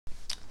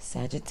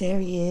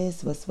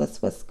Sagittarius,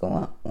 what's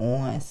going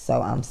on?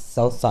 So I'm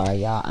so sorry,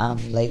 y'all.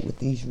 I'm late with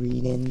these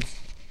readings.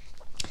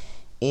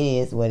 It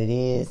is what it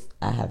is.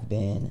 I have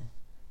been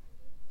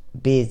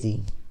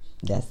busy.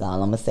 That's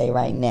all I'm gonna say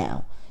right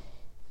now.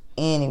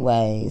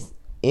 Anyways,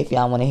 if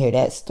y'all want to hear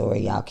that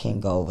story, y'all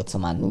can go over to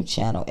my new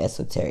channel,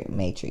 Esoteric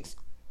Matrix.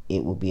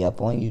 It will be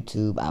up on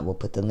YouTube. I will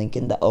put the link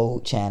in the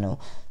old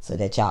channel so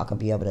that y'all can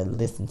be able to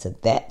listen to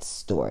that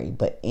story.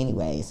 But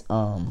anyways,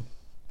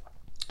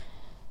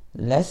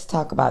 let's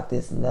talk about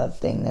this love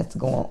thing that's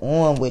going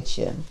on with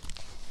you.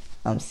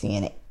 I'm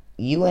seeing it.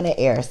 You in an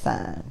air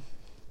sign.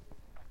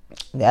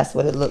 That's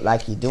what it looked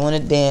like. You're doing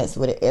a dance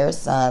with an air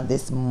sign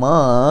this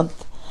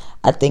month.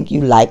 I think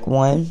you like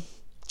one,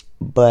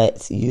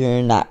 but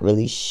you're not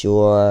really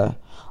sure.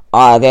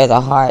 Or there's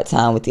a hard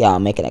time with y'all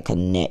making a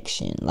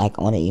connection, like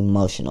on an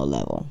emotional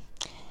level.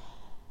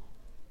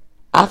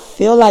 I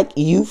feel like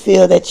you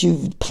feel that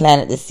you've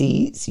planted the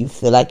seeds. You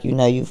feel like you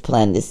know you've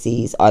planted the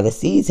seeds, or the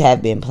seeds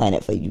have been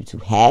planted for you to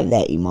have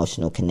that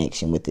emotional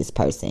connection with this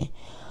person.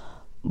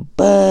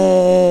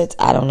 But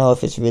I don't know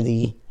if it's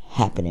really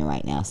happening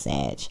right now,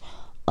 Sag.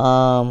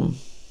 I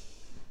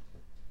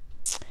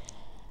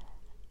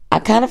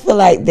kind of feel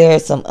like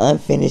there's some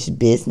unfinished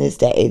business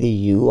that either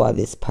you or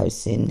this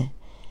person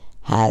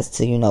has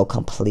to,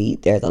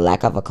 complete. There's a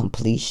lack of a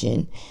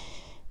completion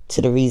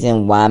to the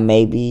reason why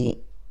maybe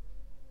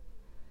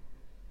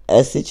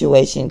a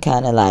situation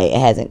kind of like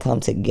hasn't come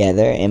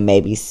together, and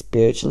maybe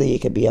spiritually it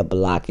could be a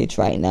blockage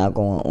right now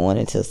going on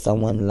until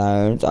someone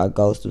learns or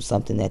goes through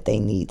something that they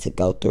need to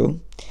go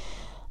through.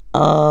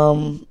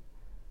 I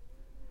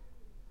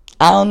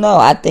don't know.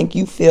 I think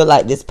you feel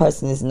like this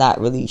person is not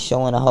really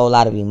showing a whole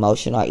lot of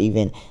emotion, or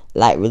even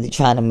like really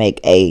trying to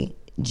make a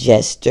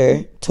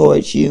gesture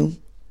towards you.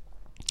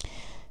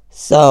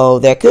 So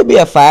there could be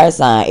a fire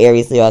sign,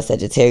 Aries, Leo, or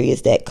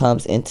Sagittarius, that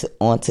comes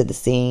onto the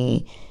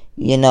scene,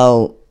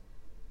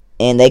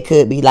 and they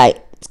could be like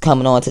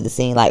coming onto the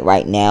scene like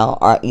right now,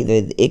 or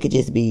either it could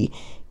just be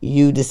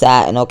you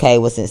deciding, okay,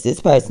 well, since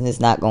this person is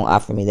not going to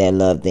offer me that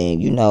love,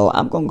 then,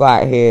 I'm going to go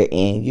out here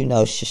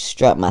and,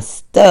 strut my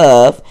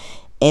stuff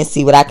and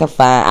see what I can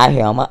find out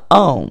here on my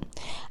own.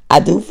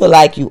 I do feel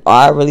like you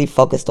are really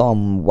focused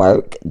on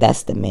work.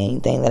 That's the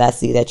main thing that I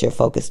see that you're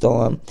focused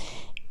on.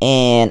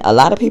 And a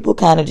lot of people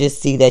kind of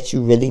just see that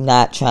you're really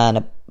not trying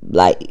to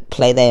like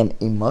play them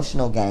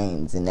emotional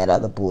games and that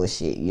other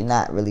bullshit. You're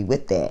not really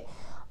with that.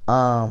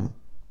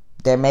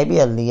 There may be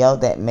a Leo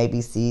that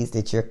maybe sees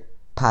that you're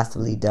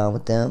possibly done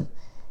with them.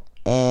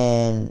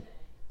 And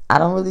I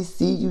don't really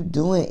see you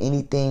doing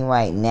anything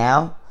right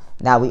now.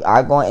 Now, we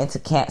are going into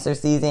Cancer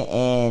season,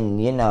 and,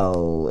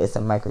 it's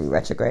a Mercury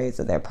retrograde,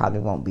 so there probably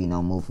won't be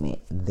no movement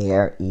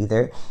there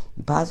either.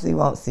 You possibly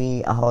won't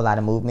see a whole lot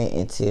of movement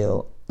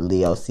until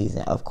Leo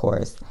season, of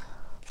course.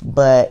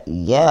 But,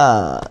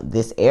 yeah,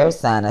 this air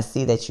sign, I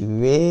see that you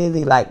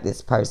really like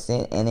this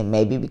person, and it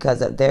may be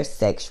because of their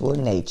sexual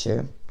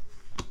nature.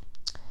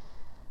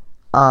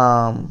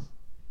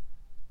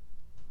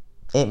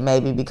 It may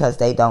be because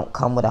they don't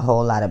come with a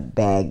whole lot of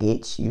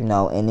baggage,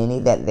 and any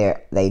that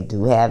they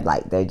do have,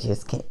 like, they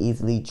just can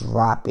easily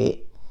drop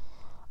it.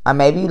 Or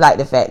maybe you like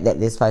the fact that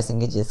this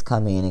person can just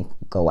come in and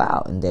go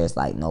out, and there's,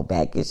 like, no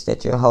baggage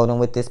that you're holding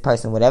with this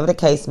person, whatever the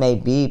case may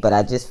be. But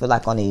I just feel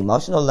like on the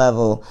emotional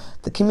level,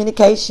 the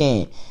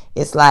communication,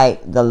 it's like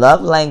the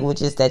love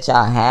languages that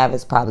y'all have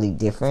is probably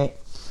different.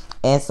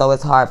 And so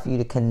it's hard for you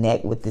to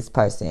connect with this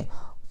person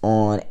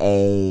on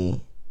a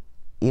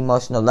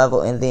emotional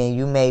level. And then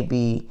you may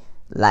be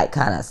like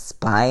kind of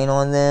spying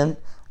on them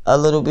a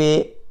little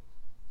bit.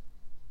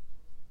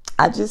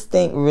 I just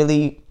think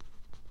really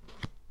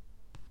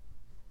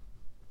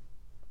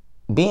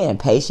being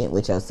patient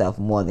with yourself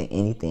more than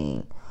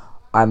anything.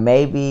 Or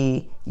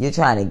maybe you're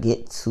trying to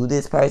get to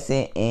this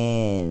person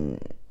and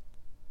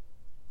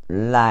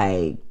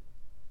like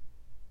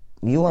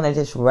you want to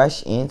just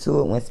rush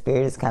into it when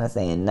spirit is kind of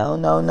saying no,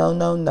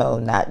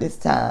 not this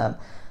time.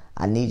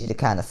 I need you to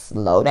kind of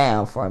slow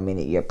down for a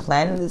minute. You're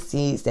planting the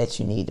seeds that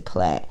you need to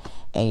plant,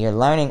 and you're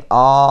learning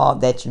all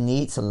that you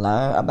need to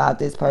learn about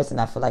this person.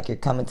 I feel like you're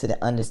coming to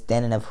the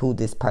understanding of who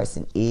this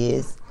person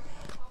is.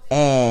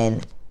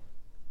 And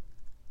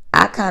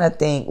I kind of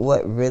think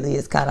what really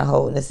is kind of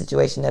holding the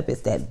situation up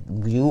is that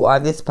you or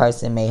this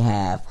person may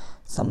have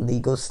some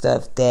legal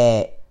stuff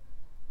that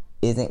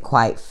isn't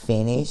quite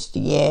finished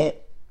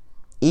yet.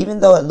 Even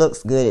though it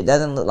looks good, it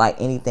doesn't look like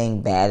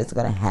anything bad is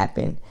going to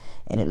happen.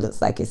 And it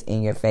looks like it's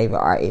in your favor,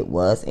 or it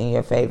was in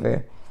your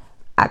favor.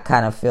 I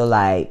kind of feel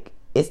like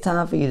it's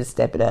time for you to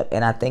step it up.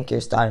 And I think you're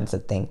starting to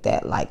think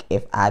that, like,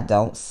 if I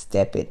don't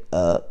step it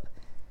up,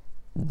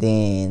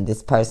 then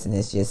this person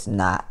is just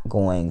not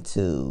going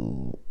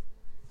to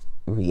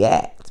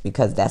react,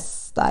 because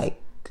that's, like,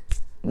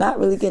 not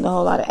really getting a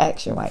whole lot of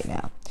action right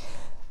now.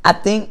 I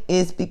think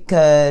it's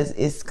because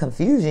it's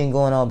confusion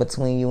going on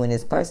between you and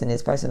this person.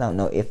 This person don't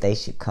know if they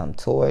should come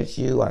towards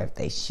you or if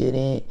they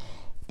shouldn't.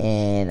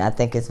 And I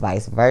think it's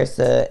vice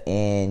versa.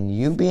 And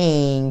you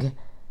being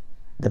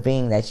the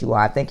being that you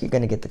are, I think you're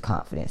going to get the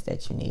confidence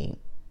that you need.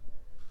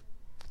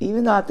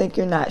 Even though I think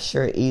you're not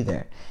sure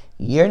either.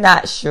 You're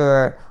not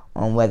sure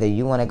on whether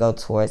you want to go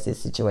towards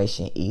this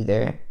situation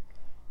either.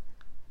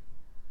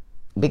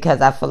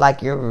 Because I feel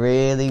like you're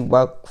really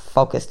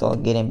focused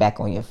on getting back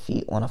on your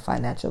feet on a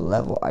financial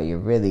level. Or you're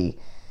really,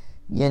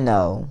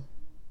 trying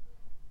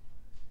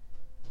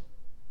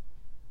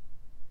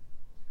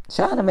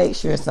to make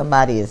sure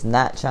somebody is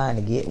not trying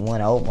to get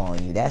one over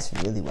on you. That's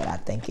really what I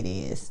think it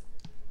is.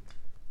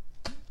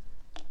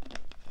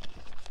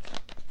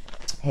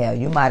 Hell,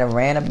 you might have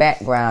ran a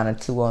background or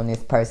two on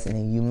this person,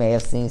 and you may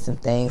have seen some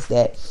things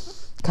that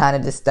kind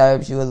of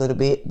disturbs you a little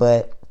bit,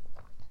 but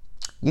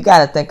you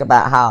got to think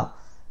about how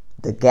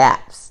the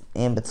gaps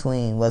in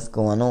between what's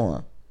going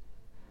on.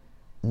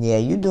 Yeah,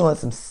 you're doing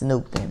some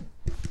snooping.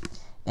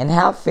 And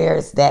how fair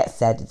is that,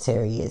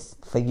 Sagittarius,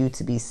 for you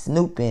to be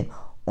snooping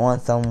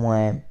on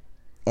someone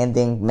and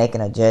then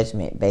making a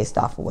judgment based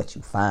off of what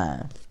you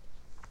find?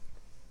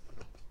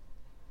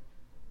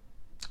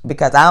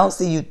 Because I don't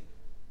see you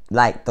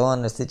like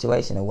throwing the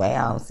situation away.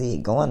 I don't see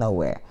it going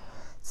nowhere.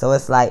 So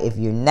it's like, if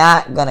you're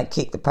not gonna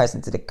kick the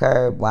person to the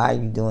curb, why are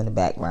you doing the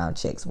background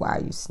checks? Why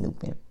are you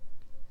snooping?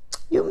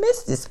 You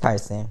miss this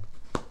person.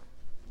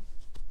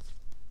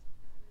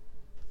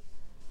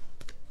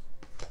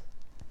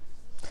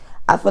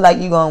 I feel like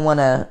you're gonna want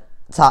to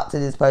talk to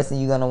this person.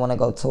 You're gonna want to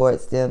go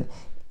towards them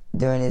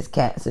during this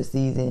Cancer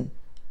season.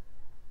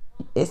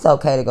 It's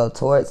okay to go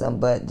towards them,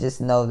 but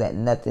just know that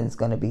nothing's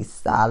gonna be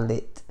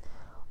solid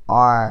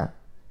or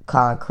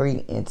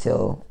concrete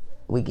until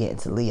we get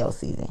into Leo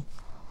season.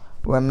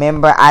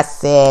 Remember, I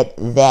said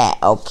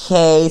that,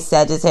 okay,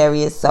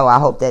 Sagittarius? So I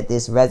hope that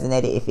this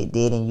resonated. If it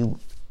did and you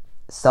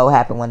so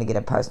happen want to get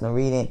a personal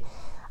reading,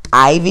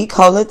 Ivy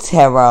Cola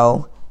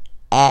Tarot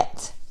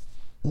at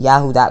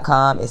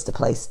yahoo.com is the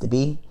place to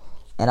be.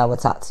 And I will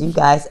talk to you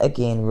guys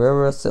again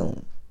real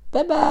soon.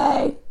 Bye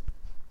bye.